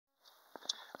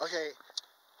Okay,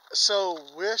 so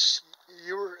Wish,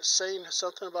 you were saying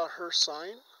something about her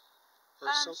sign?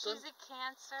 Or something? She's a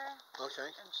Cancer.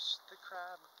 Okay. And the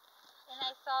crab. And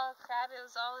I saw a crab, it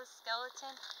was all a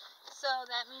skeleton. So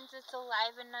that means it's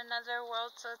alive in another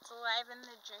world, so it's alive in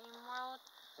the dream world.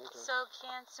 Okay. So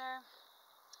Cancer,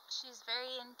 she's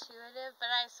very intuitive,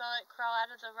 but I saw it crawl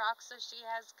out of the rock, so she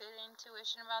has good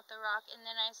intuition about the rock. And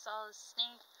then I saw a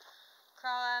snake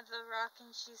crawl out of the rock,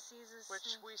 and she sees a Which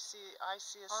snake. I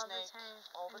see a snake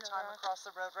all the time across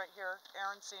the road right here.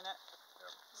 Aaron's seen it.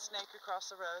 Yep. Snake across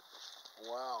the road.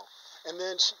 Wow. And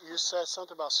then you said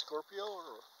something about Scorpio?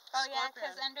 Or? Oh yeah,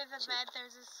 because under the bed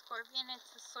there's a scorpion.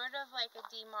 It's sort of like a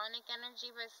demonic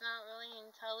energy, but it's not really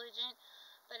intelligent.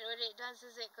 But what it does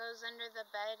is it goes under the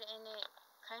bed and it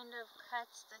kind of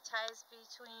cuts the ties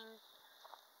between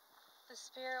the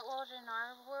spirit world and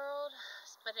our world.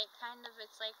 But it's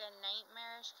like a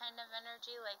nightmarish kind of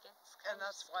energy, like it's kind and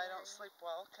that's of why I don't sleep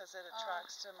well, because it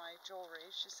attracts to my jewelry.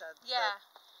 She said. Yeah,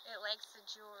 it likes the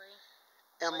jewelry.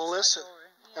 And Melissa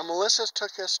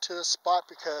took us to the spot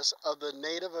because of the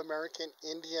Native American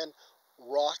Indian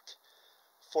rock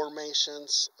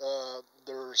formations.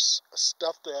 There's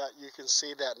stuff that you can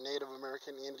see that Native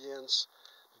American Indians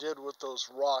did with those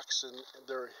rocks, and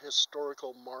they're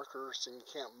historical markers, and you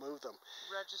can't move them.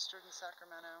 Registered in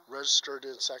Sacramento. Registered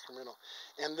in Sacramento.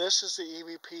 And this is the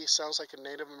EVP. Sounds like a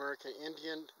Native American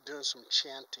Indian doing some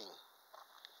chanting.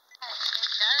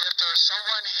 If there's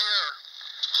someone here,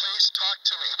 please talk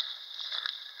to me.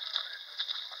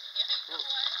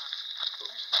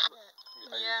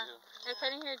 Yeah, I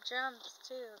kind of hear drums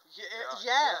too.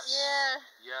 Yes. Yeah.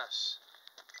 Yes.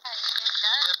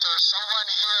 If there's someone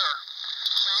here,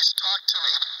 please talk to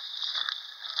me.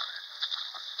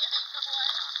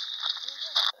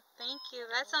 Thank you.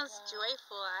 That sounds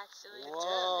joyful, actually.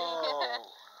 Whoa.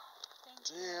 Thank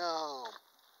you. Damn.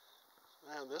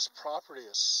 Man, this property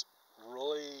is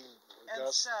really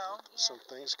got some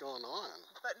things going on.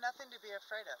 But nothing to be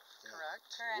afraid of,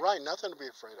 correct? Correct. Right, nothing to be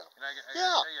afraid of. And I gotta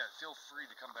tell you, feel free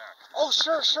to come back. Oh,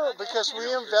 sure, because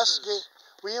we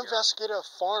investigated a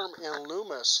farm in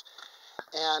Loomis,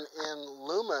 and in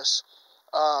Loomis,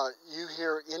 you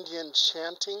hear Indian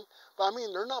chanting, but I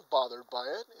mean, they're not bothered by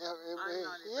it. Yeah,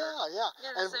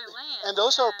 that's their land. And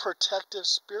those are protective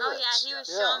spirits. Oh yeah, he was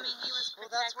showing me he was protecting. Well,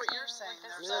 that's what you're saying.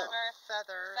 There's a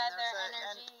feather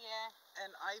energy, and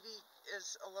Ivy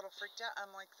is a little freaked out.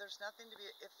 I'm like, there's nothing to be.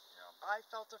 If I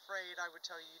felt afraid, I would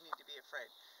tell you need to be afraid.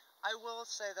 I will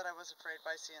say that I was afraid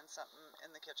by seeing something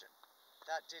in the kitchen.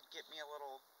 That did get me a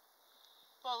little.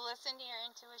 Well, listen to your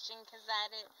intuition, because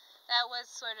that was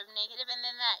sort of negative. And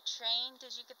then that train,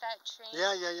 did you get that train?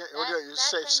 Yeah.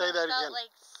 Say that again. Felt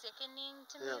like sickening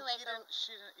to me. Like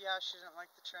she didn't like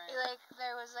the train. Like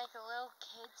there was like a little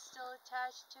kid still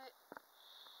attached to it,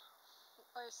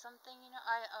 or something.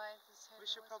 I just heard. We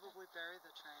should probably bury the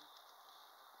train.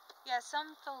 Yeah,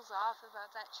 something feels off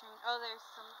about that train. Oh, there's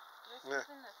some. This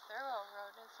isn't the thorough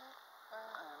road, is it? I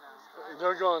don't know.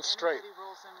 They're going straight. Anybody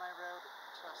rolls in my road,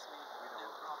 trust me, no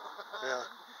problem. Yeah.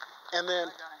 And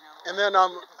then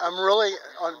I'm really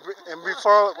and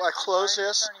before I close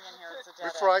this,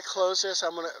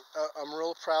 I'm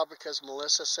real proud because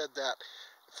Melissa said that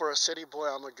for a city boy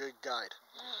I'm a good guide.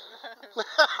 No,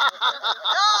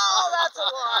 that's a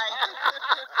lie.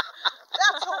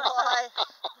 That's a lie.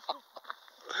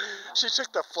 She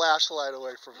took the flashlight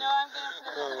away from me. No, I'm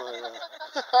gonna put it.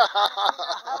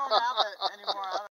 I don't have it anymore.